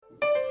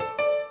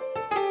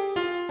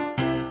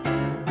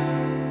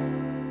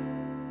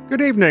Good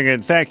evening,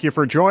 and thank you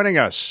for joining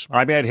us.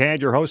 I'm Ed Hand,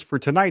 your host for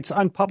tonight's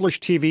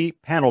Unpublished TV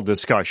panel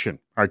discussion.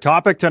 Our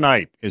topic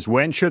tonight is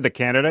when should the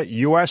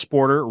Canada-U.S.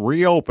 border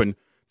reopen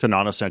to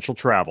non-essential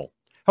travel?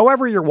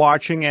 However you're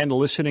watching and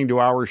listening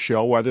to our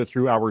show, whether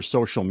through our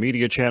social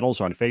media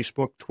channels on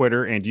Facebook,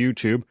 Twitter, and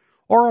YouTube,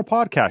 or our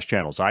podcast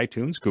channels,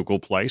 iTunes, Google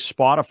Play,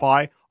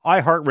 Spotify,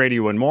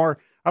 iHeartRadio, and more,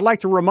 I'd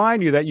like to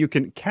remind you that you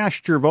can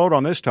cast your vote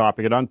on this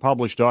topic at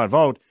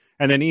unpublished.vote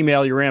and then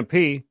email your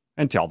MP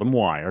and tell them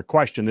why. Our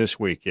question this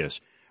week is,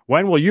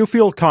 when will you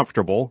feel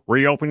comfortable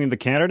reopening the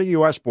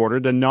Canada-U.S. border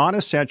to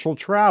non-essential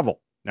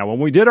travel? Now, when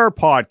we did our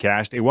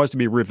podcast, it was to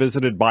be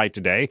revisited by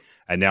today,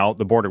 and now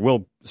the border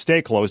will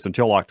stay closed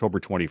until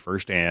October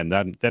 21st, and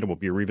then it will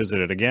be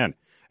revisited again.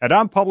 At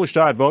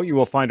unpublished.vote, you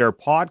will find our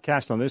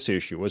podcast on this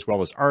issue, as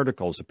well as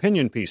articles,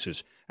 opinion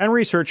pieces, and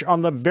research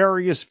on the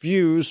various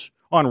views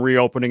on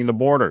reopening the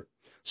border.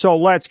 So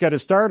let's get it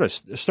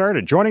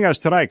started. Joining us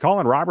tonight,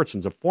 Colin Robertson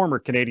is a former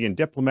Canadian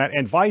diplomat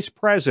and vice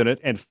president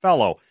and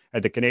fellow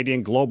at the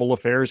Canadian Global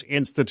Affairs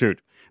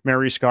Institute.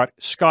 Mary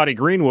Scotty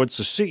Greenwood's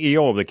the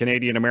CEO of the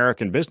Canadian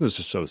American Business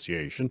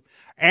Association.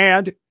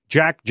 And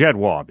Jack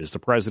Jedwab is the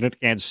president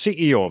and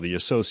CEO of the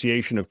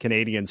Association of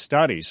Canadian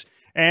Studies.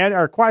 And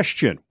our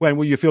question, when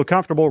will you feel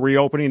comfortable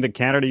reopening the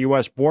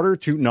Canada-U.S. border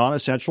to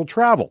non-essential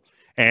travel?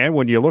 And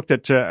when you looked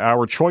at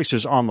our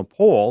choices on the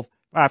poll,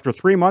 after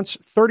 3 months,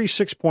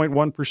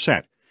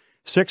 36.1%.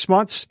 6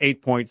 months,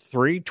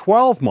 8.3%.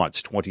 12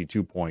 months,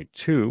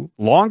 22.2%.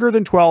 Longer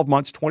than 12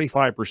 months,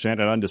 25%.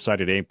 And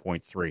undecided,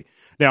 8.3%.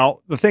 Now,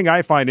 the thing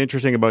I find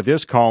interesting about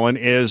this, Colin,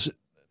 is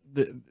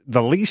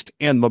the least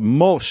and the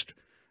most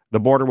the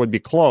border would be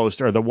closed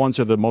are the ones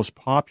that are the most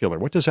popular.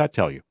 What does that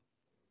tell you?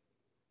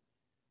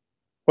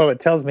 Well,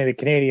 it tells me the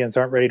Canadians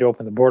aren't ready to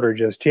open the border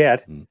just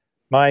yet.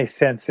 My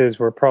sense is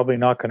we're probably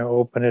not going to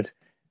open it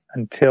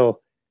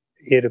until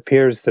it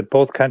appears that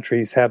both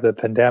countries have the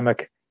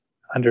pandemic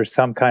under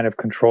some kind of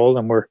control,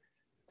 and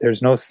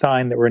there's no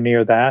sign that we're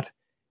near that.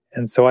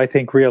 And so I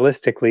think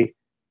realistically,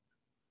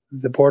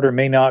 the border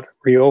may not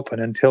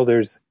reopen until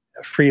there's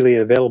a freely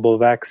available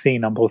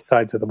vaccine on both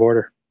sides of the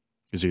border.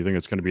 So you think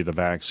it's going to be the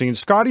vaccine?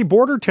 Scotty,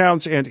 border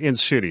towns and in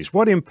cities,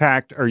 what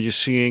impact are you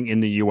seeing in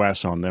the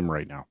U.S. on them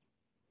right now?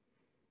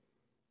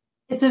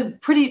 It's a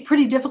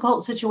pretty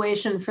difficult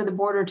situation for the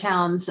border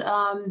towns.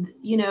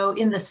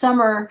 In the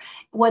summer,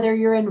 whether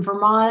you're in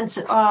Vermont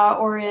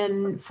or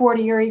in Fort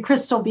Erie,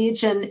 Crystal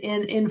Beach, and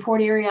in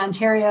Fort Erie,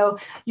 Ontario,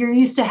 you're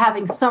used to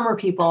having summer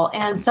people,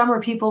 and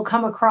summer people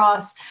come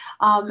across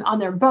on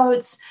their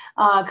boats,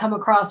 come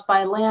across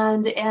by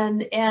land, and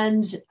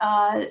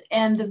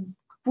the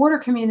border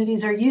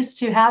communities are used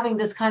to having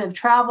this kind of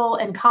travel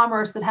and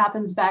commerce that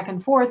happens back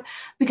and forth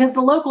because the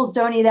locals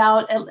don't eat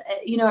out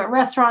at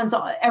restaurants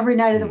every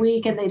night of the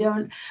week, and they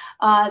don't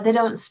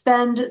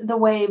spend the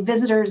way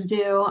visitors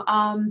do.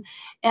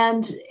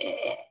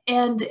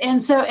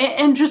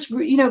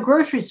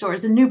 Grocery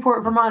stores in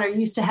Newport, Vermont are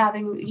used to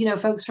having,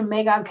 folks from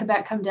Magog,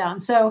 Quebec come down.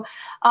 So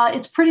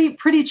it's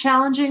pretty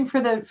challenging for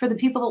the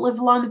people that live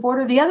along the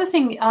border. The other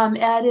thing,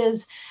 Ed,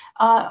 is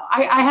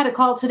I had a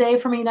call today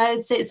from a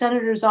United States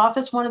Senator's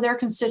office. One of her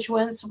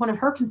constituents,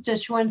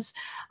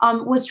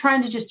 was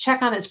trying to just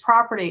check on his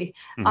property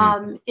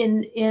in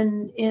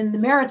the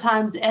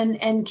Maritimes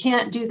and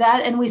can't do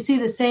that. And we see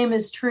the same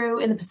is true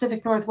in the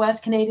Pacific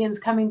Northwest, Canadians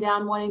coming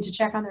down wanting to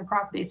check on their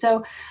property.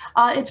 So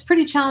it's a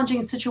pretty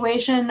challenging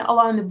situation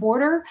along the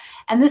border.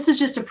 And this is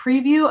just a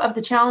preview of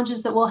the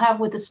challenges that we'll have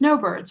with the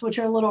snowbirds, which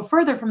are a little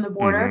further from the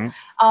border,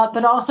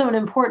 but also an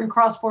important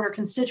cross-border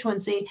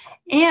constituency.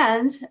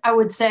 And I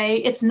would say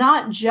it's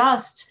not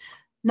just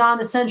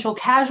non-essential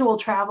casual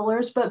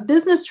travelers, but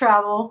business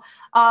travel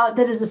that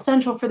is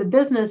essential for the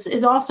business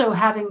is also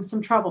having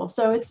some trouble.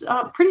 So it's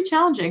pretty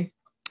challenging.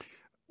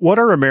 What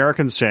are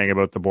Americans saying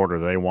about the border?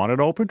 Do they want it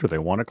open? Do they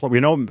want it closed? We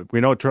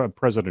know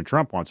President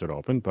Trump wants it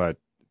open, but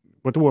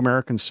what do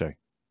Americans say?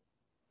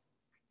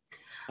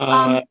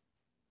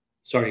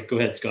 Sorry, go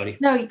ahead, Scotty.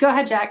 No, go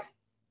ahead, Jack.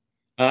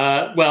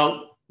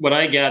 Well, what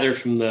I gather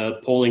from the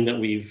polling that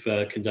we've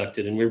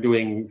conducted, and we're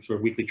doing sort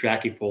of weekly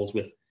tracking polls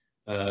with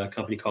a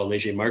company called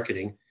Leger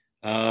Marketing,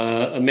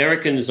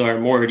 Americans are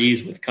more at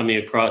ease with coming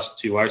across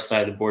to our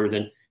side of the border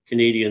than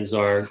Canadians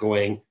are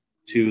going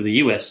to the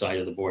U.S. side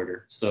of the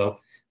border. So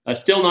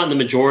still not in the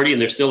majority,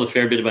 and there's still a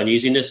fair bit of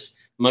uneasiness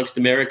amongst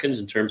Americans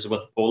in terms of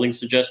what the polling's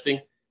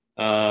suggesting,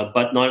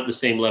 but not at the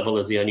same level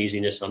as the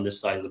uneasiness on this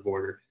side of the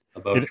border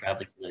about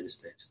traveling to the United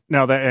States.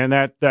 Now,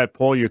 that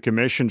poll you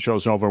commissioned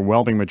shows an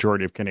overwhelming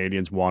majority of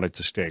Canadians want it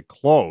to stay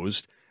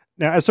closed.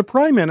 Now, as the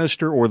Prime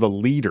Minister or the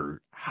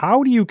leader,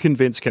 how do you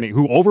convince Canadians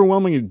who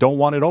overwhelmingly don't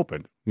want it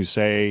open, who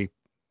say,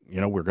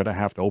 we're going to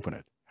have to open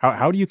it?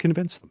 How do you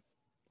convince them?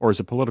 Or is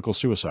it political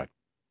suicide?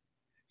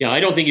 Yeah, I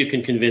don't think you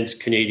can convince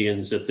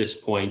Canadians at this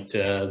point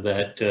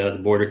that the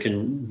border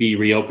can be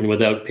reopened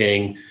without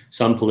paying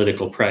some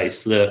political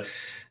price. The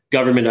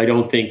government, I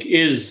don't think,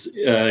 is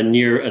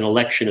near an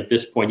election at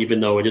this point, even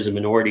though it is a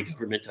minority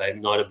government. I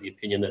am not of the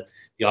opinion that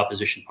the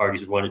opposition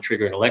parties would want to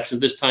trigger an election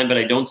at this time, but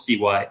I don't see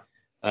why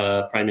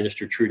Prime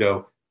Minister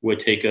Trudeau would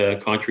take a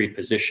contrary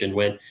position.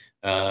 When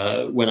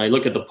I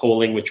look at the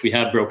polling, which we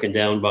have broken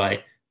down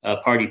by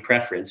party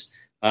preference,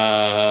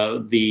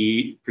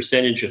 the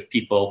percentage of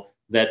people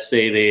that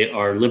say they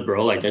are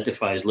liberal,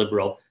 identify as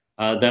liberal,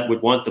 that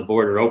would want the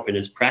border open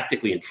is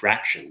practically in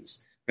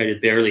fractions. Right,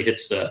 it barely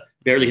hits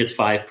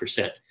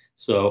 5%.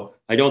 So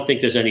I don't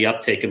think there's any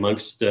uptake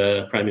amongst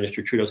Prime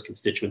Minister Trudeau's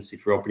constituency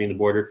for opening the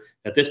border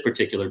at this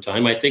particular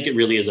time. I think it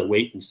really is a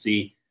wait and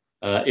see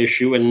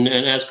issue. And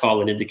as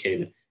Colin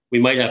indicated, we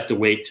might have to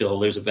wait till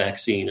there's a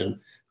vaccine. And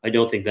I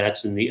don't think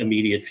that's in the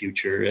immediate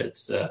future.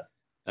 It's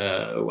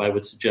I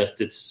would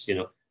suggest it's,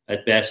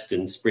 at best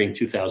in spring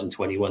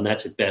 2021.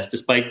 That's at best,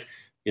 despite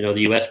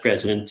the U.S.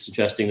 president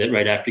suggesting that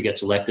right after he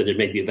gets elected, there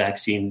may be a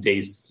vaccine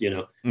days in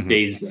the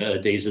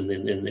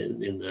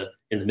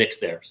mix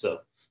there.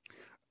 So,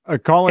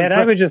 Colin, and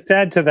I would just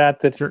add to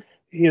that sure.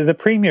 The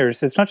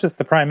premiers. It's not just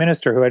the prime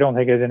minister, who I don't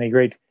think has any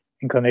great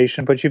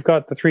inclination, but you've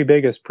got the three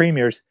biggest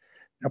premiers: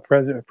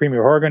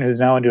 Premier Horgan, who's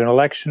now into an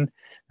election,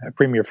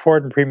 Premier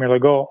Ford, and Premier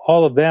Legault.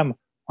 All of them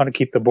want to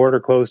keep the border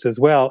closed as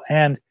well,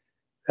 and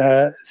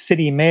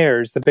city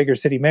mayors, the bigger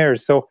city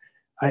mayors. So,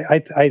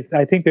 I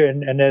think there,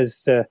 and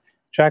as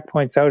Jack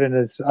points out in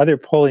his other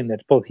polling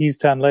that both he's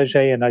done, Leger,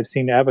 and I've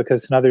seen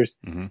Abacus and others,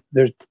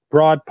 there's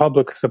broad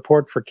public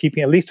support for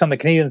keeping, at least on the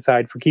Canadian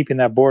side, for keeping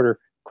that border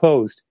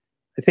closed.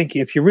 I think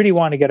if you really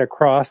want to get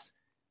across,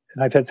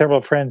 and I've had several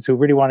friends who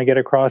really want to get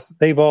across,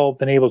 they've all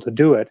been able to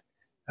do it.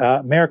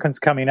 Americans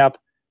coming up,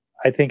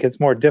 I think it's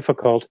more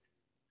difficult.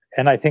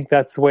 And I think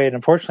that's the way it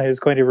unfortunately is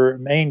going to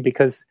remain,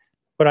 because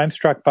what I'm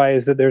struck by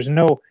is that there's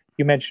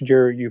you mentioned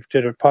you've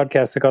did a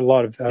podcast that got a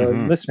lot of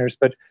listeners,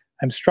 but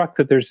I'm struck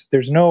that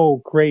there's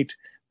no great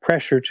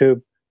pressure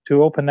to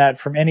open that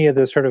from any of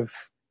the sort of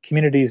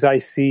communities I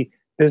see,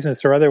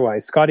 business or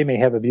otherwise. Scotty may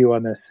have a view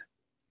on this.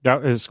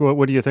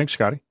 What do you think,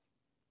 Scotty?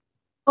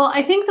 Well,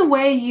 I think the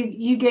way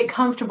you get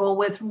comfortable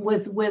with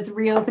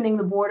reopening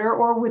the border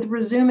or with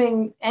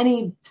resuming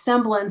any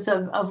semblance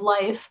of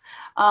life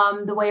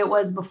the way it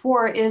was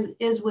before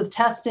is with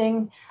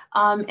testing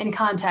and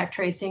contact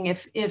tracing.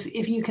 If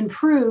you can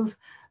prove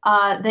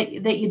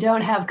that you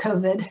don't have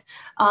COVID.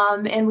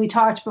 And we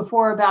talked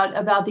before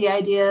about the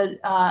idea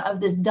of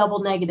this double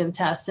negative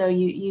test. So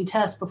you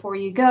test before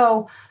you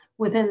go,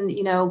 within,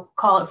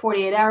 call it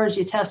 48 hours,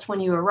 you test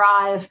when you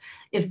arrive.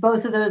 If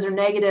both of those are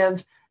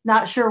negative,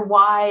 not sure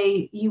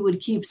why you would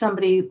keep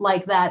somebody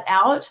like that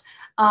out.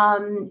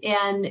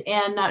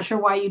 And not sure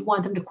why you'd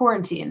want them to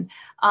quarantine.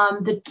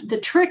 The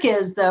trick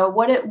is, though,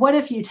 what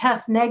if you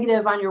test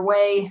negative on your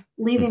way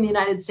leaving the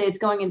United States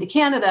going into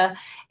Canada,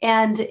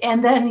 and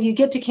then you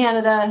get to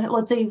Canada,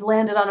 let's say you've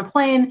landed on a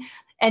plane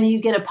and you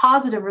get a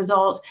positive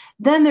result,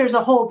 then there's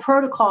a whole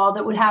protocol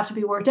that would have to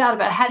be worked out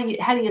about how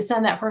do you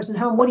send that person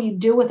home? What do you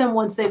do with them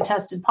once they've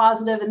tested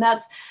positive? And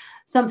that's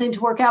something to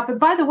work out. But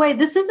by the way,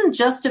 this isn't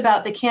just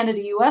about the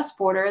Canada-US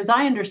border. As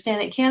I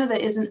understand it, Canada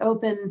isn't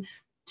open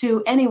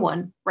to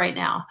anyone right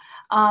now.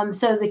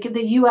 So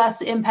the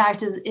U.S.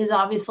 impact is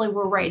obviously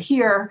we're right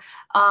here,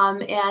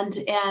 and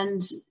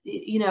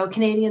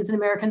Canadians and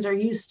Americans are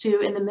used to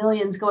in the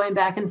millions going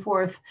back and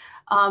forth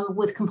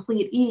with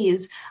complete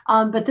ease.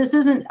 But this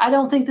isn't. I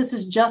don't think this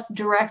is just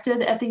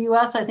directed at the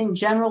U.S. I think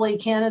generally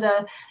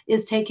Canada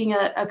is taking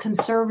a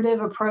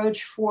conservative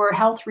approach for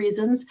health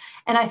reasons,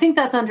 and I think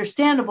that's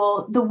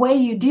understandable. The way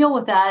you deal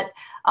with that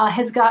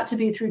has got to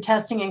be through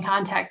testing and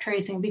contact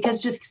tracing,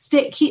 because just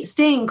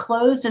staying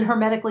closed and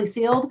hermetically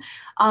sealed,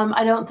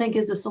 I don't think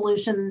is a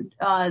solution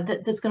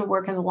that's going to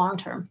work in the long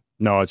term.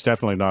 No, it's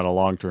definitely not a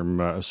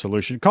long-term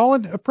solution.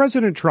 Colin,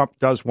 President Trump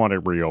does want to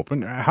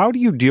reopen. How do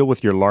you deal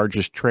with your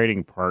largest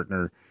trading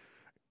partner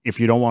if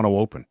you don't want to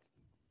open?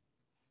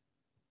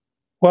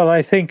 Well,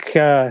 I think,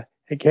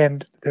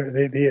 again,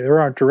 there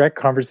aren't direct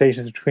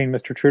conversations between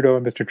Mr. Trudeau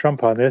and Mr.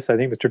 Trump on this. I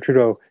think Mr.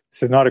 Trudeau,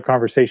 this is not a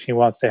conversation he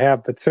wants to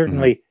have, but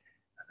certainly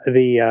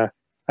I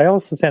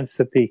also sense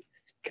that the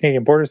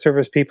Canadian Border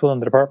Service people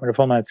and the Department of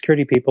Homeland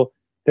Security people,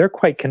 they're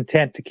quite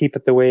content to keep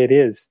it the way it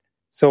is.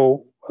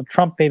 So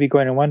Trump may be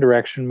going in one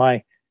direction.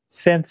 My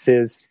sense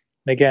is,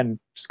 and again,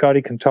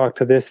 Scotty can talk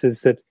to this,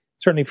 is that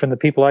certainly from the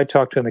people I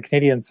talk to on the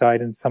Canadian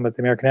side and some at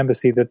the American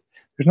Embassy, that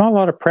there's not a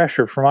lot of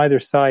pressure from either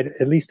side,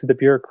 at least at the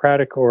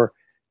bureaucratic or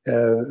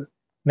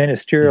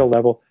ministerial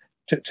level,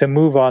 to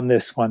move on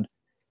this one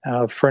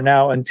for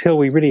now, until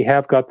we really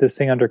have got this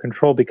thing under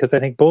control, because I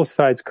think both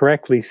sides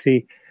correctly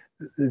see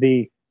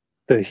the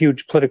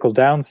huge political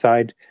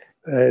downside.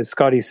 As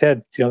Scotty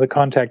said, the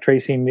contact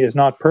tracing is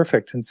not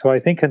perfect. And so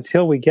I think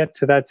until we get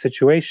to that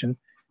situation,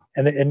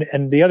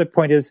 and the other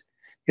point is,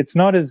 it's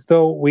not as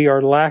though we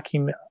are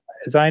lacking,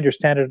 as I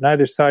understand it, on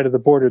either side of the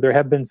border. There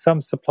have been some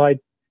supply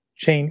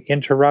chain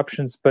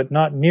interruptions, but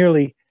not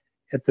nearly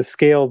at the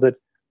scale that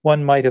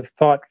one might have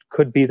thought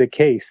could be the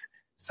case.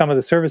 Some of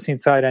the servicing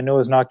side I know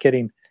is not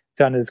getting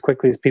done as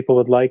quickly as people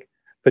would like,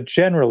 but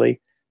generally,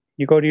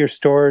 you go to your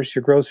stores,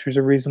 your groceries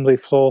are reasonably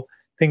full,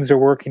 things are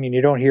working, and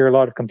you don't hear a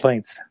lot of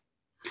complaints.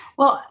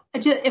 Well,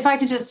 if I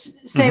could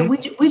just say,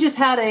 we just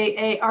had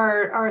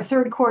our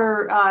third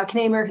quarter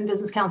Canadian American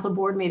Business Council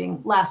board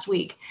meeting last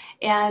week,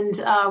 and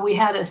we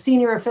had a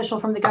senior official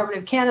from the Government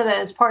of Canada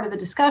as part of the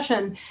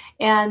discussion,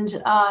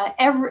 and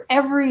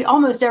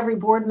almost every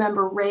board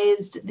member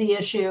raised the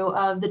issue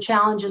of the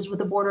challenges with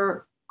the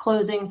border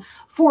closing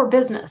for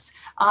business.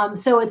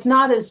 So it's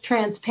not as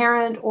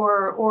transparent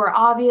or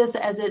obvious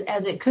as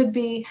it could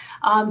be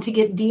to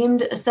get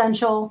deemed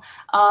essential.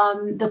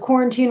 The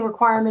quarantine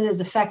requirement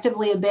is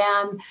effectively a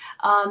ban.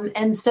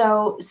 And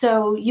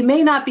so you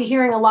may not be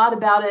hearing a lot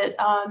about it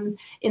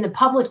in the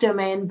public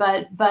domain,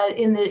 but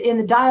in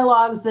the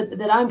dialogues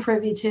that I'm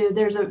privy to,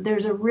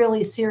 there's a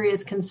really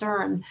serious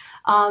concern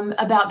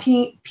about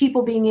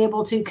people being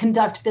able to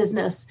conduct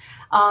business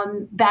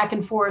back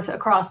and forth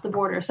across the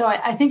border. So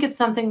I think it's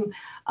something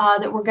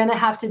that we're going to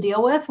have to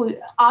deal with.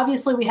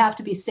 Obviously, we have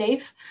to be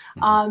safe,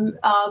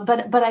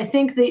 but I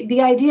think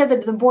the idea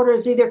that the border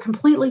is either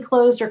completely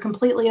closed or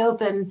completely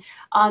open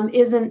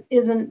isn't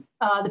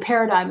the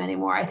paradigm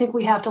anymore. I think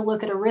we have to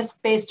look at a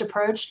risk-based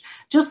approach,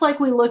 just like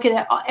we look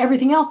at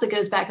everything else that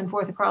goes back and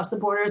forth across the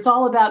border. It's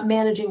all about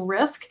managing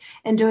risk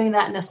and doing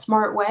that in a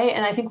smart way.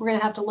 And I think we're going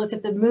to have to look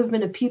at the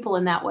movement of people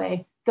in that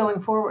way going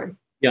forward.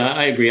 Yeah,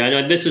 I agree. I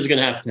know this is going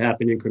to have to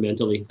happen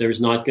incrementally.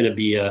 There's not going to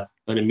be an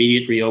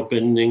immediate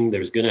reopening.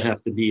 There's going to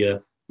have to be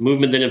a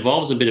movement that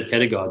involves a bit of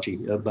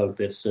pedagogy about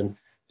this and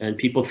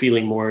people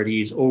feeling more at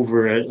ease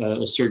over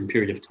a certain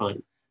period of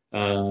time.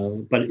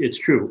 But it's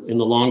true. In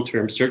the long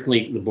term,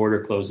 certainly the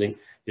border closing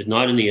is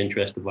not in the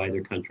interest of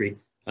either country.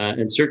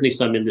 And certainly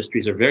some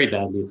industries are very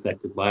badly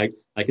affected by it.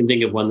 I can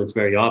think of one that's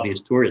very obvious,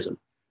 tourism.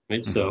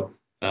 Right. So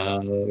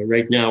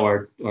right now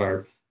our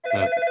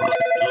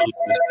hospitality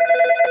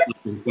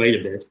is quite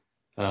a bit,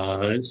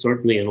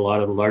 certainly in a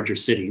lot of the larger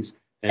cities,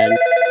 and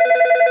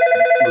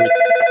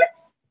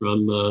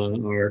from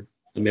our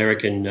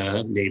American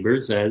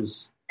neighbors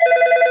as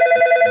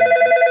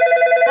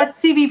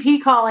that's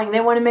CBP calling. They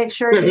want to make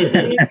sure you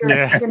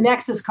use your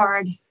Nexus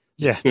card.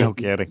 Yeah, no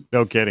kidding.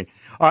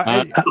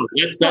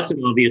 That's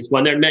an obvious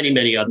one. There are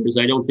many others.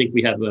 I don't think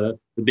we have the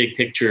big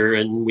picture,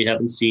 and we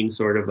haven't seen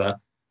sort of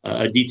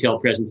a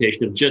detailed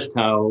presentation of just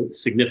how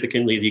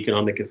significantly the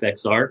economic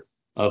effects are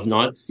of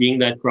not seeing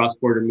that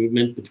cross-border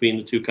movement between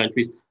the two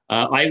countries.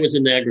 I was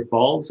in Niagara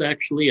Falls,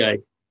 actually. I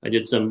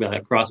did some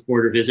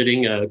cross-border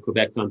visiting,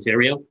 Quebec to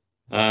Ontario.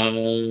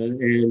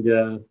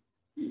 And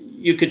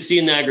you could see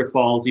in Niagara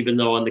Falls, even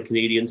though on the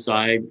Canadian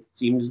side it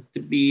seems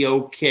to be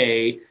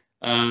okay,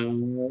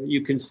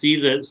 you can see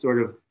the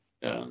sort of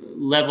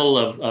level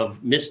of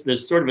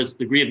there's sort of a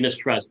degree of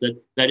mistrust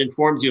that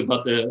informs you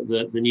about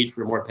the need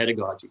for more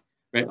pedagogy.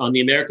 Right. On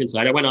the American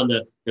side, I went on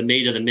the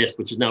Maid of the Mist,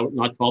 which is now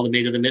not called the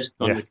Maid of the Mist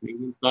on the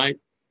Canadian side.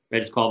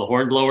 Right. It's called the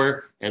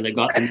Hornblower, and they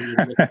got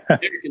the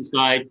American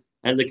side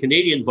and the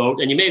Canadian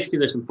boat. And you may have seen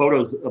there's some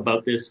photos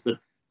about this that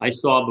I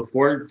saw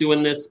before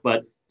doing this,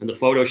 and the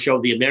photos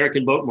showed the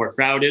American boat more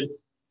crowded,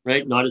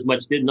 right? Not as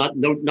much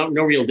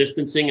no real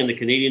distancing. In the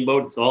Canadian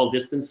boat, it's all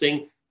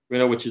distancing,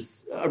 which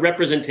is a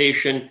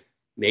representation,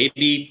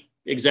 maybe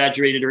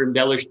exaggerated or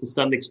embellished to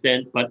some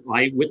extent, but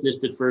I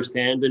witnessed it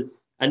firsthand.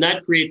 And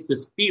that creates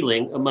this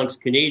feeling amongst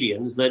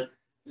Canadians that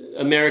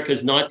America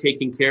is not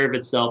taking care of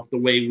itself the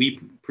way we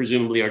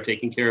presumably are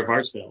taking care of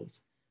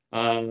ourselves,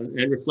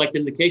 and reflected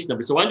in the case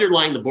number. So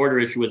underlying the border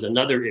issue is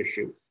another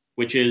issue,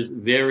 which is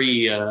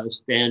very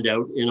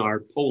standout in our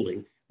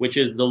polling, which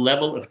is the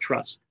level of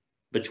trust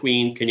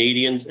between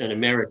Canadians and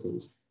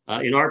Americans.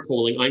 In our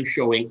polling, I'm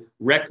showing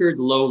record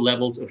low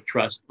levels of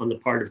trust on the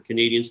part of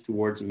Canadians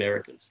towards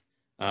Americans,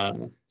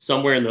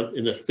 somewhere in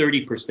the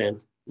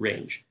 30%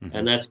 range. Mm-hmm.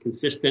 And that's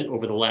consistent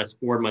over the last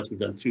 4 months. We've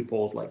done 2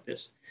 polls like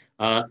this.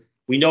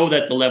 We know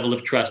that the level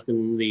of trust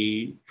in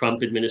the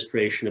Trump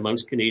administration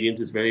amongst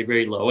Canadians is very,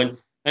 very low. And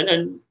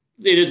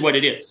it is what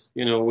it is.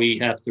 We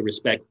have to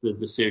respect the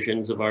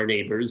decisions of our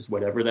neighbors,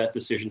 whatever that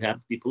decision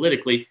happens to be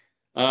politically.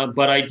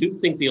 But I do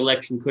think the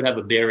election could have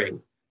a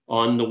bearing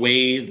on the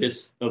way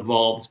this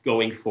evolves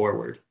going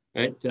forward.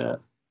 Right?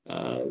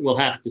 We'll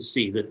have to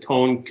see. The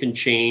tone can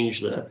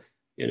change. The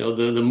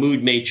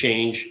mood may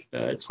change.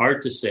 It's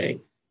hard to say.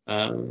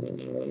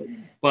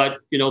 But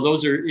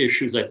those are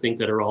issues I think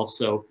that are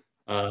also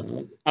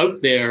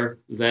out there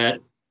that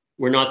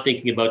we're not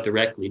thinking about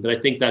directly. But I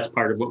think that's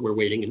part of what we're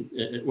waiting. And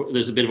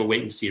there's a bit of a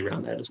wait and see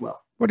around that as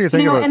well. What do you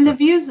think about? And the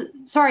views?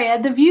 Sorry,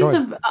 Ed. The views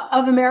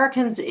of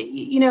Americans,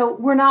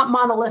 we're not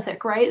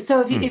monolithic, right?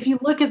 So if you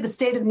look at the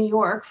state of New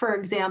York, for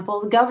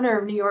example, the governor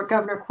of New York,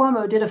 Governor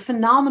Cuomo, did a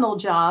phenomenal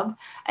job.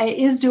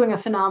 Is doing a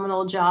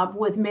phenomenal job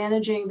with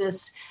managing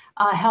this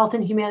health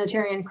and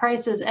humanitarian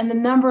crisis, and the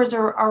numbers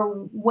are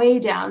way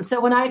down.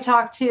 So when I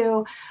talk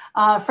to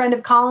a friend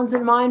of Collins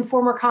and mine,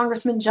 former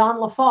Congressman John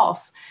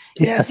LaFalce,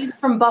 he's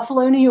from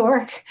Buffalo, New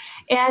York,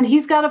 and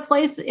he's got a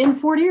place in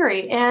Fort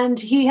Erie, and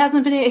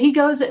he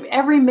goes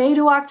every May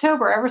to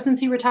October, ever since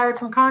he retired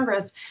from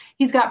Congress.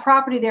 he's got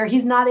property there.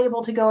 He's not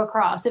able to go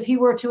across. If he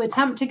were to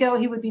attempt to go,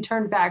 he would be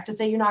turned back to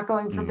say, you're not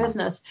going for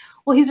business.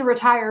 Well, he's a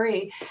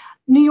retiree.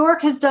 New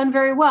York has done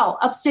very well.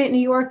 Upstate New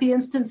York, the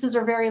instances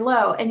are very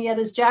low. And yet,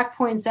 as Jack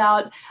points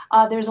out,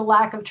 there's a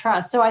lack of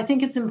trust. So I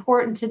think it's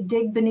important to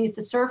dig beneath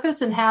the surface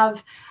and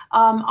have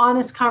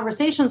honest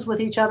conversations with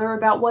each other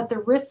about what the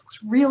risks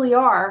really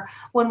are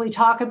when we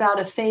talk about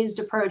a phased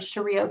approach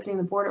to reopening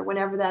the border,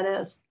 whenever that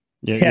is.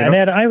 Yeah, and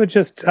Ed, I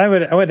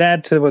would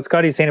add to what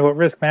Scotty's saying about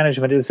risk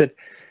management is that,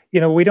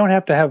 we don't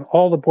have to have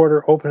all the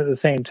border open at the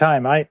same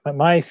time.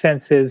 My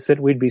sense is that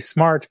we'd be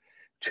smart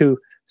to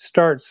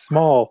start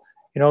small.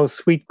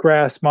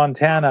 Sweetgrass,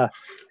 Montana,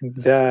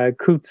 and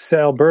Coutts,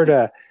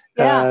 Alberta,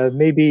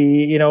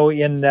 maybe,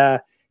 in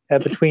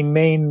between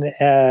Maine,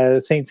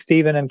 St.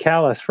 Stephen and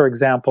Calais, for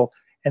example,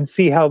 and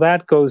see how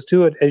that goes.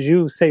 Do it, as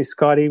you say,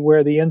 Scotty,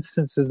 where the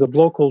instances of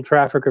local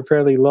traffic are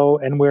fairly low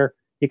and where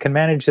you can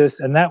manage this.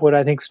 And that would,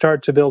 I think,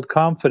 start to build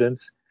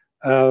confidence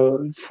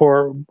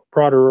for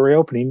broader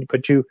reopening.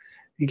 But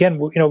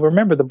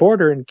remember the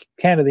border in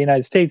Canada, the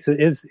United States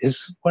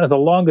is one of the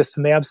longest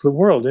in the absolute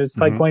world. It's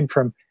like going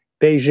from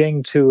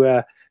Beijing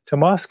to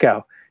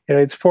Moscow.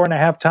 It's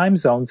 4.5 time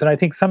zones. And I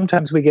think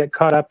sometimes we get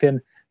caught up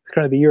in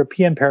kind of the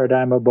European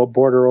paradigm about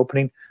border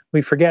opening.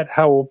 We forget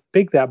how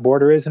big that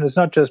border is. And it's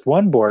not just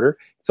one border.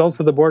 It's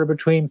also the border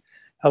between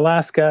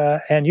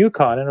Alaska and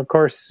Yukon. And of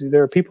course,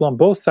 there are people on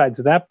both sides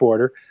of that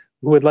border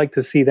who would like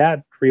to see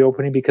that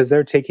reopening because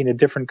they're taking a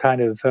different kind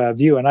of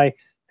view. And I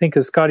think,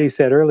 as Scotty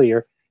said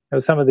earlier,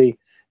 some of the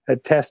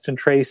test and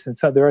trace and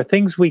so there are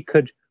things we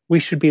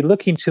should be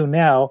looking to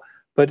now.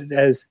 But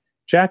as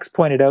Jack's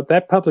pointed out,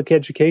 that public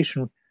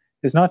education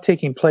is not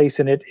taking place,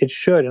 and it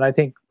should. And I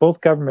think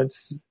both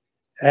governments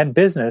and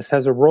business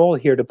has a role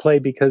here to play,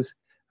 because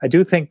I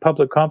do think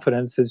public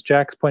confidence, as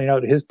Jack's pointing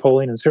out, his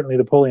polling, and certainly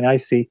the polling I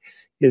see,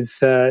 is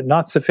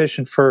not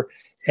sufficient for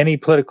any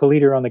political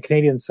leader on the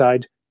Canadian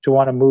side to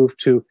want to move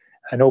to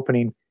an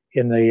opening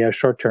in the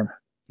short term.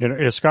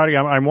 Scotty,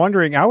 I'm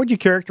wondering, how would you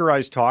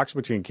characterize talks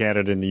between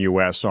Canada and the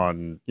U.S.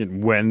 on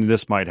when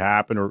this might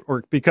happen,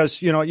 or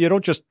because, you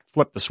don't just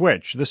flip the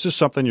switch. This is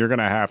something you're going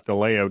to have to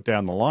lay out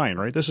down the line,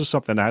 right? This is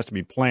something that has to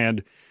be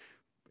planned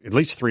at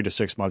least 3 to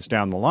 6 months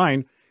down the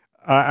line.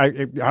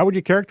 How would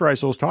you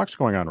characterize those talks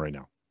going on right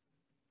now?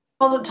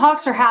 Well, the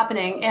talks are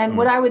happening. And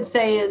what I would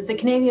say is the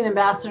Canadian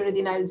ambassador to the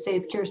United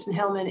States, Kirsten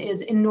Hillman,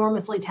 is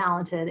enormously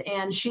talented.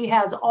 And she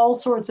has all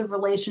sorts of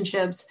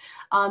relationships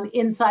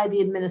inside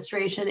the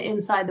administration,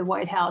 inside the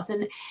White House.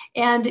 And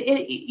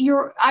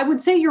I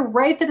would say you're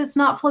right that it's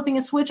not flipping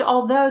a switch,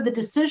 although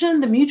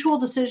the mutual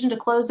decision to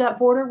close that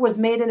border was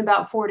made in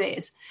about 4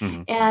 days.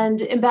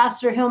 And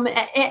Ambassador Hillman,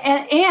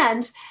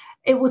 and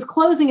it was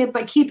closing it,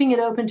 but keeping it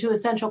open to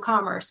essential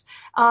commerce.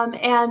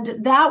 And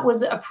that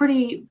was a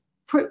pretty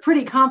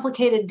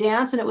complicated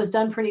dance, and it was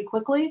done pretty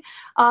quickly.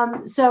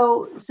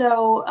 So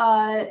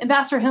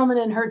Ambassador Hillman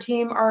and her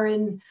team are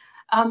in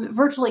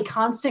virtually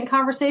constant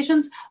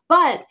conversations,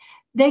 but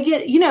they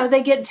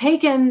get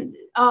taken.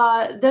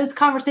 Those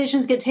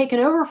conversations get taken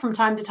over from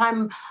time to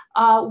time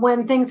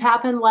when things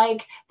happen,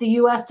 like the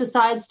U.S.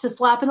 decides to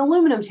slap an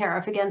aluminum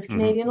tariff against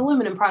Canadian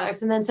aluminum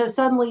products. And then so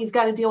suddenly you've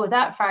got to deal with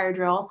that fire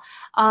drill.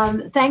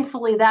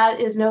 Thankfully, that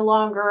is no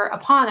longer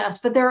upon us.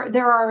 But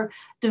there are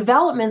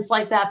developments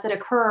like that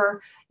occur,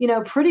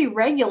 pretty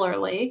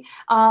regularly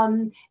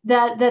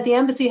that the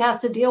embassy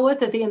has to deal with,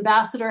 that the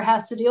ambassador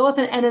has to deal with.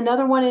 And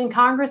another one in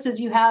Congress is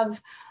you have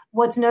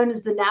what's known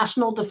as the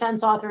National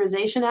Defense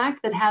Authorization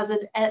Act that has a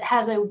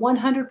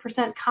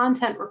 100%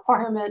 content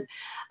requirement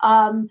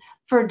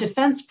for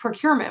defense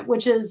procurement,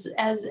 which is,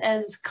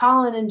 as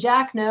Colin and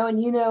Jack know,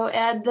 and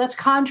Ed, that's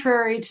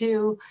contrary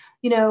to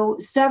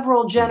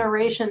several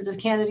generations of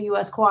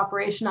Canada-U.S.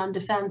 cooperation on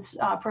defense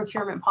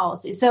procurement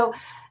policy. So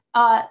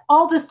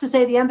all this to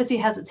say, the embassy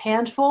has its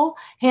hands full,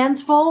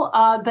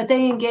 but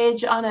they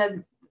engage on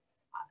a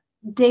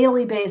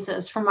daily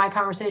basis, from my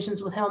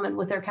conversations with Hillman,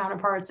 with their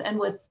counterparts, and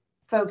with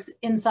folks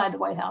inside the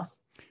White House.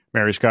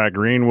 Mary Scott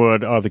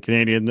Greenwood of the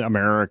Canadian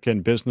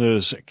American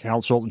Business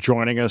Council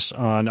joining us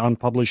on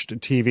Unpublished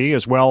TV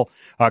as well.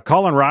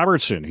 Colin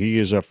Robertson, he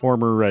is a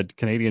former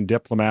Canadian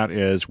diplomat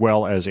as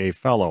well as a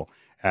fellow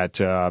at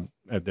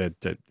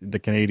the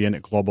Canadian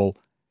Global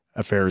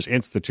Affairs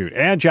Institute.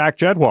 And Jack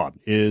Jedwab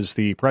is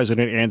the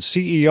president and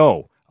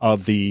CEO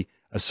of the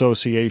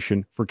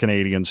Association for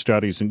Canadian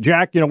Studies. And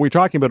Jack, we're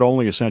talking about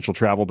only essential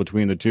travel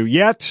between the two,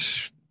 yet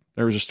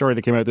there was a story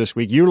that came out this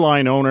week.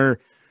 Uline owner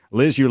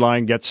Liz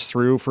Uline gets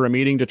through for a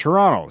meeting to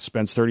Toronto,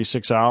 spends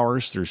 36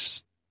 hours.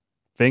 There's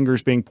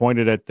fingers being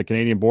pointed at the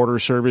Canadian Border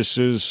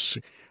Services.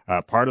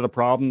 Part of the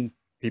problem,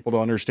 people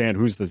don't understand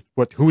who's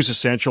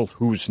essential,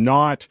 who's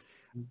not.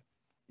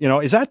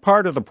 Is that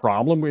part of the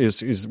problem?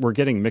 Is we're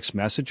getting mixed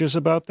messages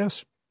about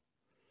this?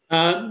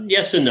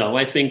 Yes and no.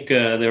 I think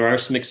there are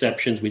some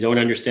exceptions. We don't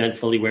understand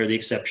fully where the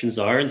exceptions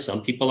are, and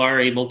some people are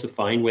able to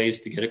find ways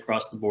to get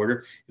across the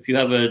border. If you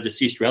have a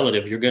deceased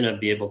relative, you're going to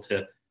be able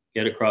to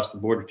get across the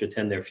border to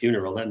attend their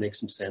funeral. That makes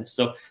some sense.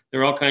 So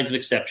there are all kinds of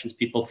exceptions.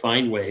 People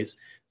find ways.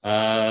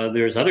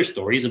 There's other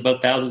stories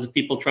about thousands of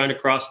people trying to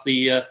cross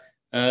the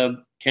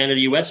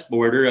Canada-U.S.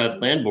 border,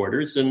 land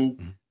borders,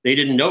 and they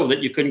didn't know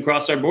that you couldn't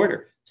cross our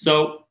border.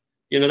 So,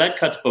 that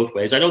cuts both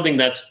ways. I don't think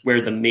that's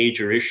where the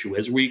major issue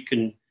is. We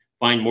can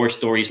find more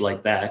stories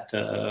like that,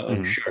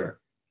 I'm sure.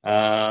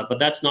 But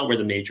that's not where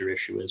the major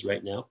issue is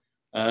right now.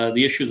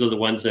 The issues are the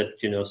ones that,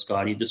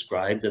 Scotty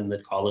described and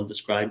that Colin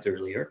described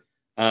earlier.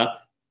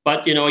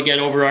 But, again,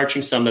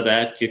 overarching some of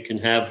that, you can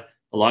have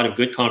a lot of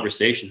good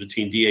conversations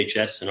between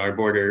DHS and our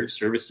border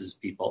services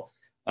people.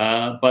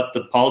 But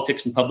the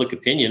politics and public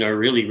opinion are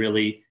really,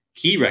 really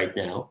key right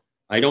now.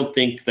 I don't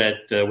think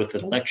that with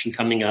an election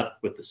coming up,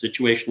 with the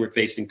situation we're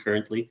facing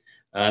currently,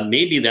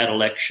 maybe that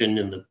election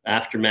and the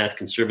aftermath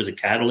can serve as a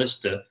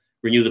catalyst to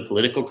renew the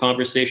political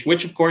conversation,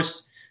 which, of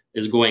course,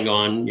 is going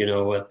on,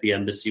 at the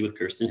embassy with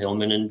Kirsten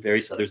Hillman and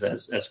various others,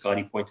 as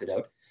Scotty pointed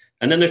out.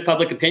 And then there's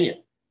public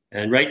opinion.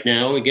 And right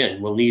now,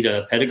 again, we'll need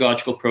a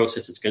pedagogical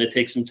process. It's going to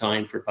take some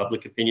time for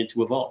public opinion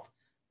to evolve.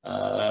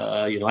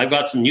 I've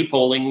got some new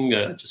polling,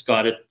 just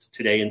got it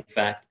today, in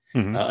fact.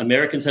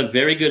 Americans have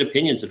very good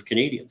opinions of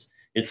Canadians.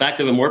 In fact,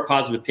 they have a more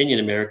positive opinion,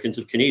 Americans,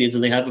 of Canadians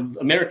than they have of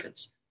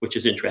Americans, which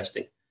is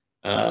interesting.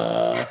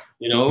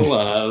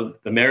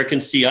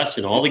 Americans see us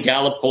in all the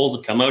Gallup polls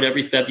that come out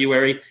every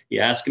February. You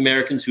ask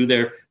Americans who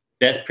their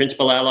best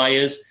principal ally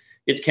is.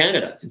 It's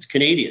Canada. It's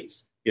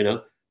Canadians.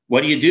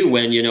 What do you do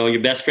when, your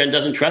best friend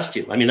doesn't trust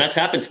you? I mean, that's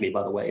happened to me,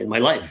 by the way, in my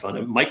life on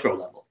a micro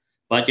level.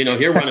 But,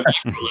 here we're on a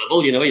macro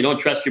level. You don't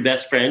trust your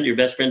best friend. Your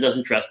best friend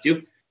doesn't trust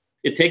you.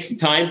 It takes some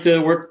time to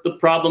work the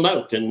problem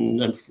out.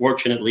 And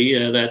unfortunately,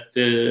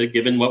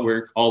 given what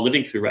we're all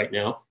living through right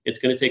now, it's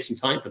going to take some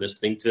time for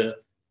this thing to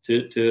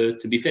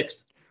be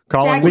fixed.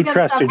 Colin, Jack, we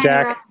trust you,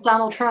 Jack.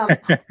 Donald Trump.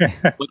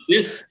 What's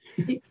this?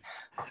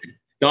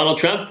 Donald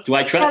Trump? Do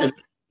I trust?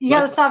 You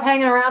got to stop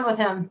hanging around with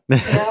him.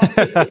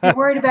 You're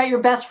worried about your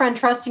best friend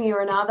trusting you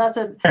or not. That's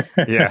a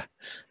yeah.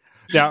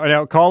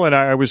 Now, Colin,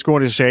 I was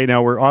going to say,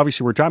 now we're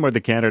talking about the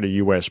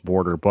Canada-U.S.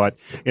 border, but,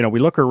 we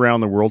look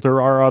around the world,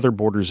 there are other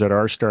borders that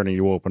are starting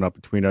to open up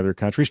between other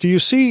countries. Do you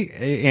see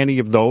any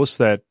of those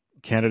that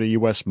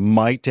Canada-U.S.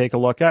 might take a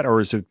look at, or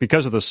is it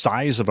because of the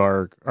size of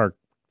our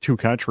two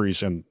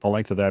countries and the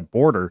length of that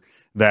border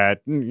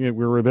that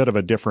we're a bit of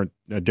a different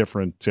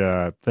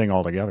thing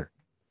altogether?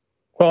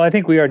 Well, I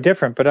think we are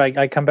different, but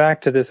I come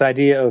back to this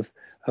idea of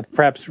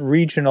perhaps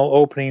regional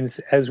openings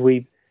as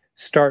we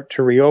start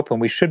to reopen.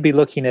 We should be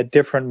looking at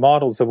different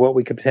models of what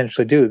we could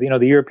potentially do.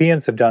 The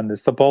Europeans have done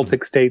this. The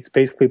Baltic states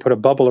basically put a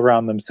bubble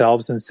around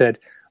themselves and said,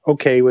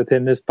 okay,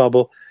 within this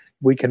bubble,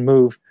 we can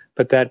move,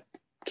 but that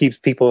keeps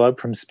people out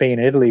from Spain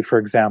and Italy, for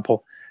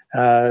example.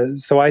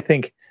 So I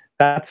think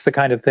that's the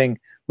kind of thing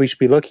we should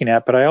be looking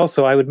at. But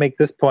I would make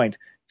this point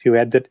to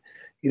Ed that,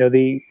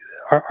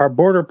 our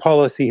border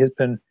policy has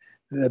been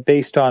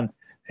based on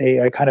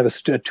a kind of a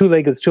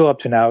two-legged stool up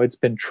to now. It's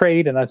been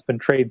trade, and that's been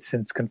trade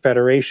since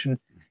Confederation.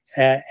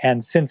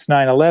 And since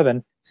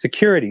 9/11,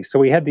 security. So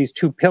we had these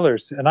two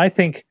pillars. And I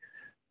think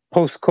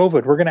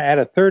post-COVID, we're going to add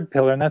a third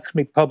pillar, and that's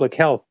going to be public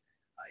health.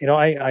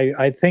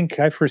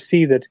 I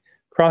foresee that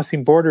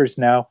crossing borders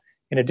now,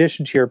 in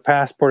addition to your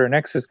passport or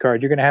Nexus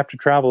card, you're going to have to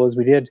travel as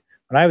we did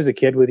when I was a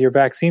kid with your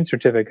vaccine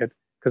certificate,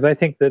 because I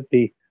think that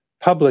the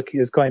public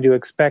is going to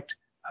expect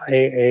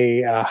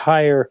a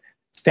higher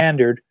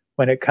standard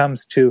when it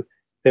comes to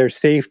their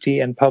safety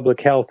and public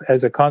health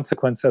as a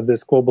consequence of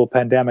this global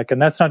pandemic. And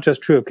that's not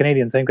just true of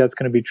Canadians. I think that's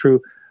going to be true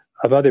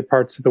of other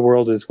parts of the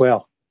world as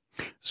well.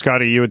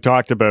 Scotty, you had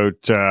talked about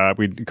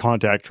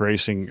contact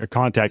testing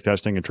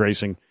and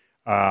tracing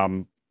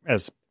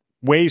as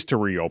ways to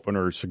reopen,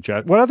 or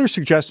suggest. What other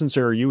suggestions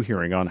are you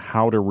hearing on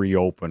how to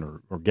reopen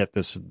or get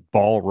this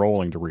ball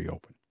rolling to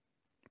reopen?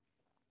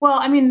 Well,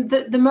 I mean,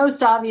 the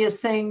most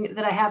obvious thing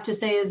that I have to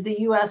say is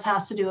the U.S.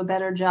 has to do a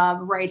better job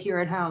right here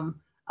at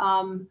home.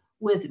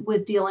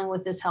 With dealing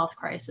with this health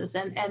crisis,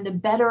 and the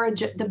better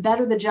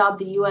the job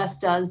the U.S.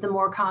 does, the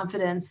more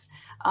confidence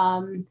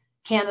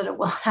Canada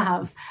will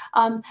have.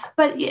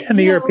 But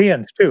the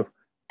Europeans too.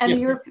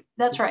 And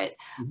that's right.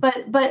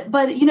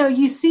 But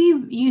you see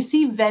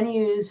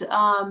venues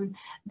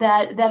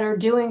that are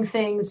doing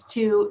things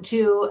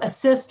to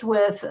assist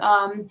with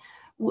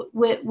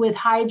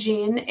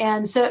hygiene.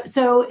 And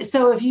so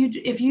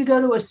if you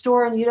go to a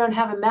store and you don't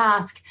have a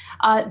mask,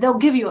 they'll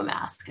give you a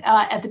mask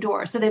at the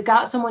door. So they've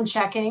got someone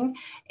checking,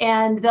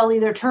 and they'll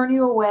either turn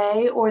you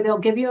away or they'll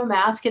give you a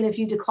mask. And if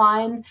you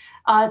decline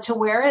to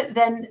wear it,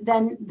 then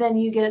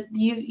you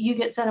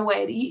get sent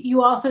away.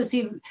 You also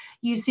see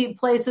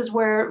places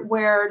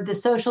where the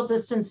social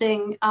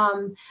distancing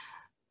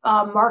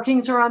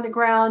markings are on the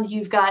ground.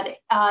 You've got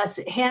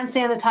hand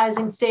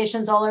sanitizing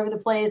stations all over the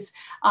place.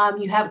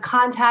 You have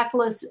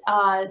contactless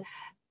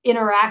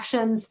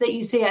interactions that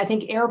you see. I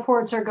think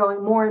airports are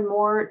going more and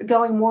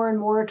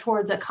more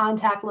towards a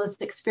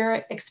contactless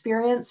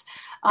experience.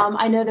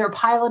 I know they're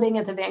piloting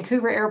at the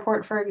Vancouver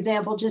airport, for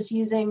example, just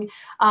using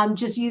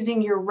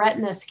your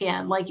retina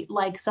scan,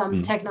 like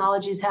some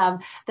technologies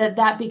have,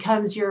 that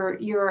becomes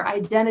your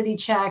identity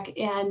check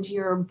and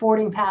your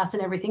boarding pass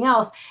and everything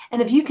else.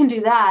 And if you can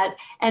do that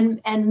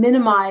and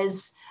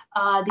minimize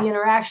the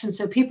interaction,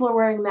 so people are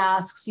wearing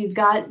masks, you've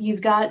got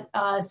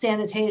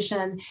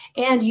sanitation,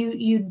 and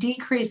you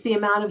decrease the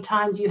amount of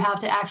times you have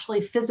to actually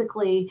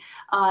physically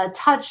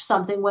touch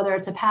something, whether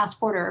it's a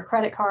passport or a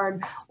credit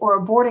card or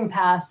a boarding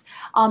pass.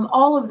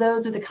 All of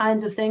those are the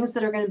kinds of things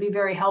that are going to be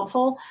very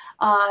helpful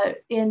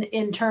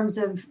in terms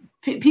of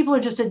people are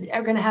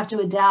going to have to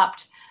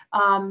adapt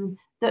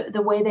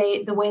the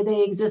way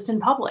they exist in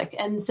public.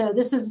 And so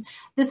this is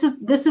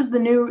the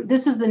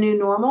new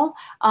normal.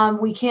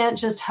 We can't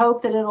just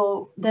hope that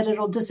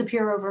it'll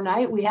disappear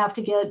overnight. We have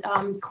to get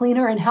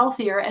cleaner and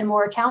healthier and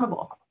more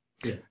accountable.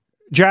 Yeah.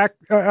 Jack,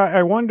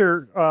 I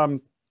wonder,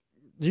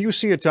 do you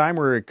see a time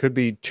where it could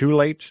be too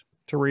late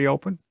to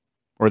reopen,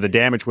 or the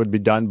damage would be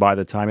done by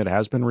the time it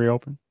has been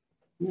reopened?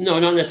 No,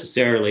 not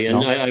necessarily.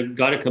 And I've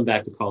got to come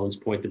back to Colin's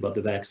point about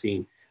the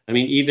vaccine. I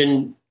mean,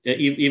 even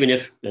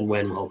if and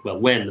when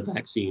the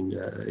vaccine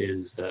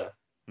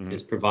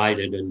is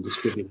provided and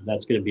distributed,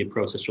 that's going to be a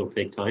process that will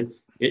take time.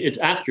 It's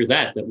after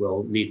that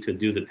we'll need to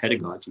do the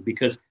pedagogy,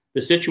 because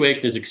the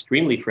situation is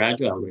extremely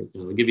fragile right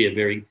now. I'll give you a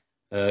very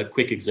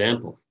quick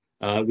example.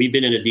 We've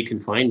been in a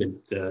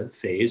deconfinement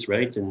phase,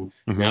 right? And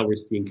now we're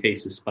seeing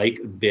cases spike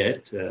a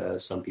bit.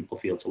 Some people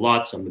feel it's a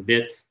lot, some a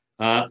bit.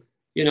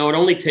 It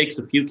only takes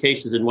a few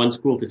cases in one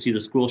school to see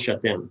the school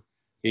shut down.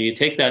 You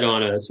take that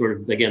on a sort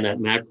of, again, that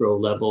macro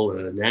level,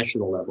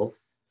 national level.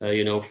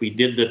 If we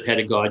did the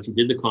pedagogy,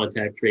 did the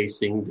contact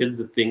tracing, did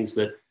the things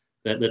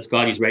that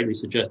Scotty's rightly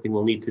suggesting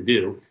we'll need to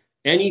do,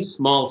 any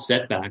small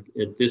setback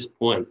at this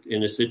point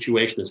in a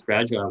situation as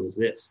fragile as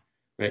this,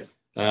 right,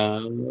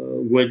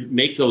 would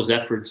make those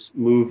efforts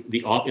move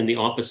in the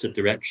opposite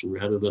direction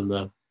rather than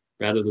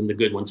the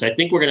good one. So I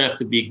think we're going to have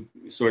to be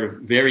sort of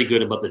very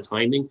good about the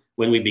timing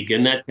when we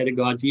begin that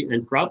pedagogy,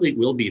 and probably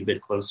will be a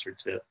bit closer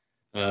to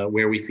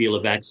where we feel a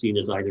vaccine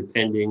is either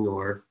pending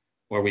or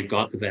we've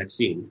got the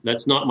vaccine.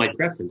 That's not my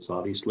preference,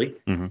 obviously.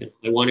 I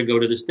want to go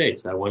to the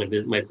States. I want to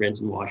visit my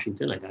friends in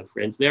Washington. I have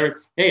friends there.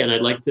 Hey, and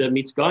I'd like to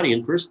meet Scotty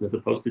in person as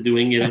opposed to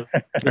doing,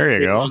 there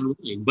you go.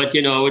 Online. But,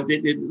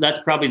 that's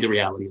probably the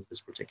reality at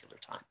this particular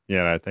time.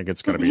 Yeah, I think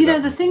it's going to be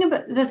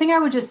the thing I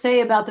would just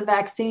say about the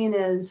vaccine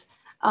is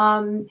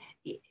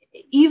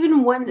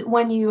even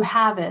when you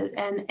have it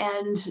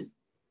and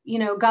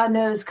God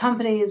knows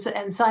companies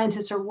and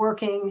scientists are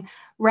working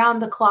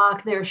round the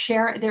clock. They're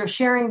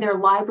sharing their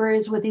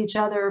libraries with each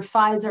other.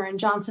 Pfizer and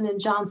Johnson &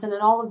 Johnson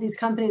and all of these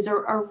companies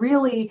are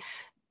really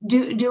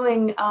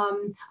doing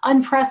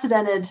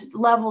unprecedented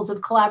levels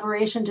of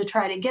collaboration to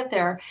try to get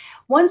there.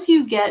 Once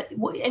you get,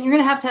 and you're going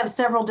to have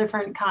several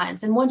different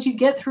kinds. And once you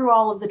get through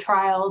all of the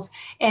trials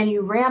and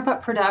you ramp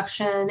up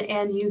production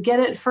and you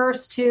get it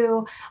first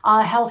to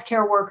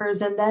healthcare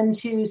workers and then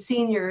to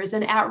seniors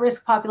and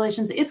at-risk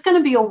populations, it's going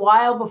to be a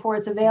while before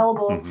it's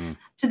available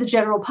to the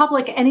general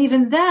public. And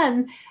even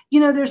then,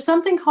 there's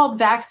something called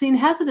vaccine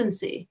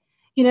hesitancy.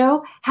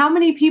 How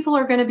many people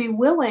are going to be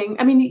willing?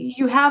 I mean,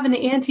 you have an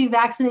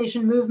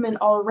anti-vaccination movement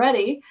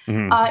already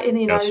in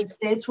the United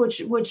States,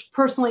 which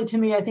personally to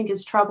me, I think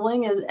is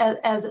troubling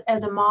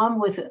as a mom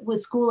with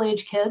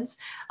school-age kids.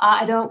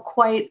 I don't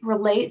quite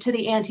relate to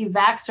the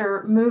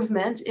anti-vaxxer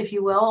movement, if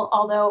you will,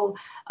 although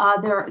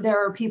there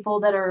are people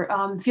that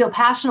are feel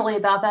passionately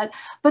about that.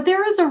 But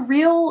there is a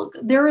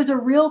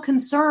real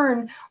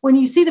concern when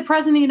you see the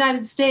president of the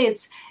United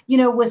States,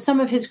 with some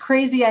of his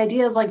crazy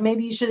ideas, like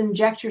maybe you should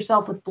inject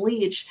yourself with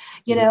bleach,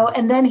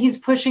 and then he's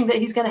pushing that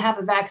he's going to have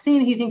a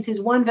vaccine. He thinks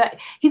he's one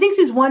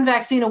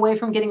vaccine away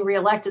from getting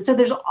reelected. So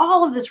there's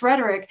all of this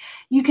rhetoric.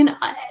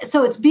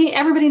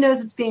 Everybody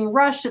knows it's being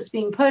rushed, it's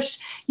being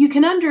pushed. You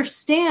can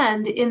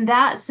understand in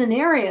that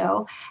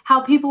scenario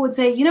how people would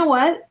say, you know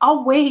what,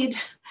 I'll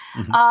wait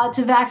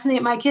to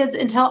vaccinate my kids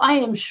until I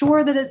am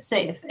sure that it's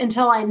safe,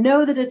 until I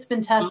know that it's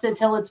been tested,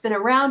 till it's been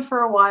around for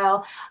a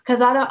while,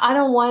 because I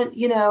don't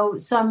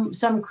want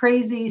some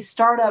crazy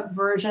startup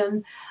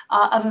version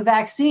of a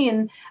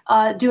vaccine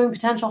doing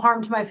potential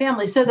harm to my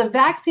family. So the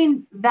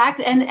vaccine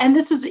and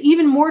this is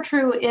even more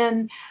true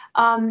in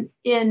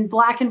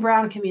Black and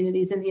brown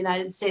communities in the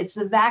United States.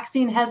 The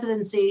vaccine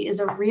hesitancy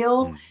is a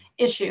real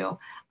issue.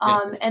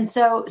 And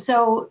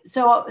so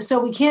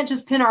we can't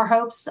just pin our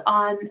hopes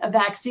on a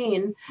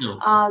vaccine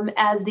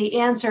as the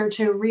answer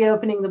to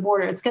reopening the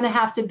border. It's going to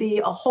have to be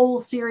a whole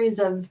series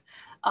of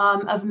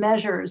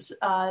measures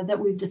that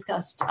we've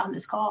discussed on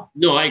this call.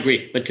 No, I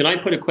agree. But can I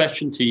put a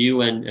question to you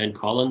and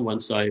Colin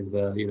once I've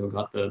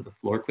got the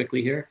floor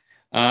quickly here?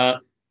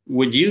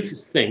 Would you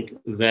think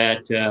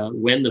that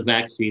when the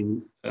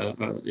vaccine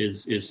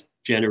is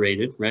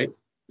generated, right,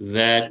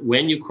 that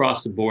when you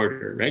cross the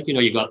border, right,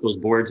 you got those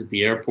boards at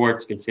the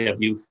airports, can say, have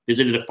you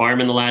visited a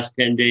farm in the last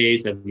 10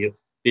 days? Have you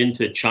been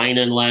to China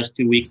in the last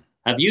 2 weeks?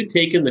 have you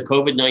taken the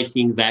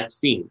COVID-19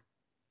 vaccine?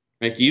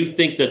 Right? Do you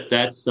think that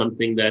that's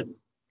something that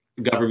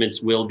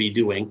governments will be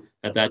doing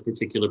at that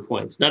particular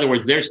point? In other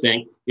words, they're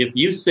saying, if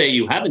you say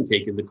you haven't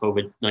taken the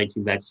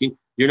COVID-19 vaccine,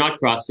 you're not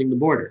crossing the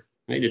border.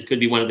 Right? It could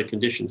be one of the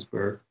conditions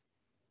for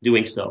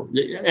doing so.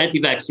 The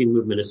anti-vaccine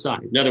movement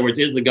aside. In other words,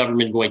 is the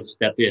government going to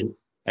step in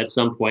at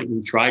some point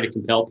and try to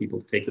compel people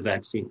to take the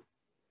vaccine?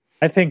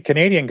 I think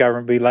Canadian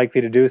government would be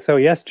likely to do so.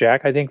 Yes,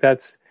 Jack. I think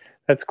that's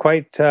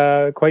quite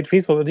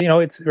feasible. You know,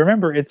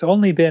 it's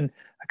only been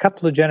a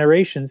couple of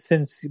generations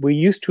since we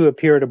used to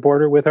appear at a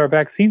border with our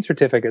vaccine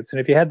certificates,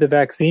 and if you had the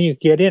vaccine, you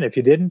could get in. If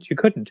you didn't, you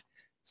couldn't.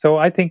 So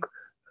I think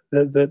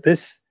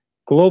this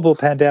global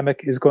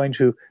pandemic is going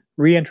to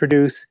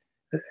reintroduce,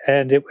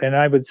 and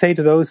I would say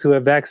to those who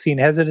have vaccine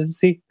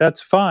hesitancy,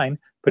 that's fine,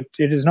 but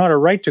it is not a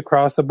right to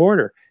cross a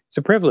border. It's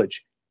a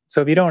privilege.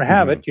 So if you don't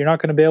have it, you're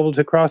not going to be able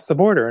to cross the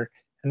border,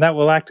 and that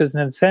will act as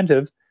an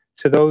incentive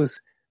to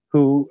those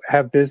who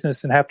have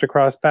business and have to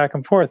cross back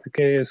and forth.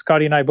 Okay,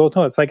 Scotty and I both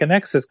know it's like a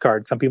Nexus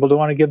card. Some people don't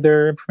want to give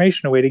their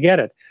information away to get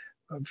it.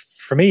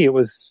 For me,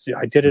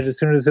 I did it as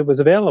soon as it was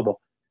available.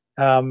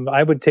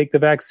 I would take the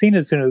vaccine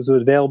as soon as it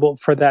was available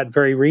for that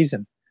very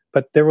reason.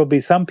 But there will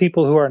be some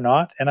people who are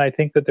not, and I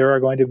think that there are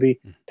going to be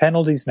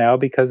penalties now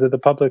because of the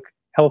public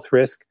health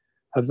risk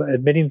of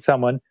admitting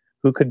someone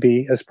who could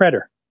be a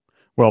spreader.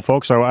 Well,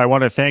 folks, I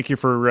want to thank you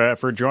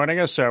for joining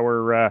us.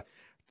 Our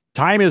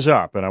time is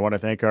up, and I want to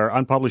thank our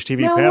Unpublished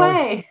TV panel. No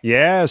way.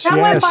 Yes.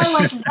 Went by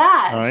like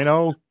that. I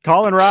know.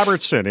 Colin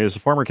Robertson is a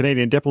former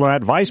Canadian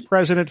diplomat, Vice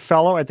President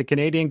Fellow at the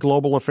Canadian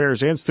Global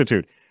Affairs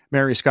Institute.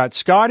 Mary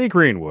Scotty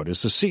Greenwood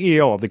is the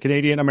CEO of the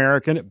Canadian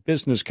American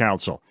Business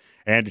Council.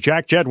 And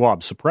Jack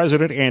Jedwab's the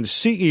President and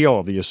CEO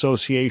of the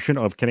Association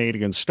of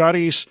Canadian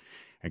Studies.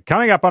 And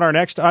coming up on our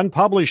next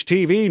Unpublished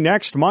TV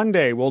next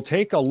Monday, we'll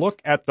take a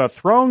look at the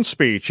throne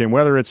speech and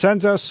whether it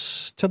sends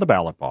us to the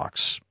ballot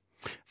box.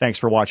 Thanks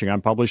for watching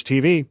Unpublished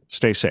TV.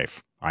 Stay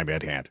safe. I'm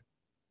Ed Hand.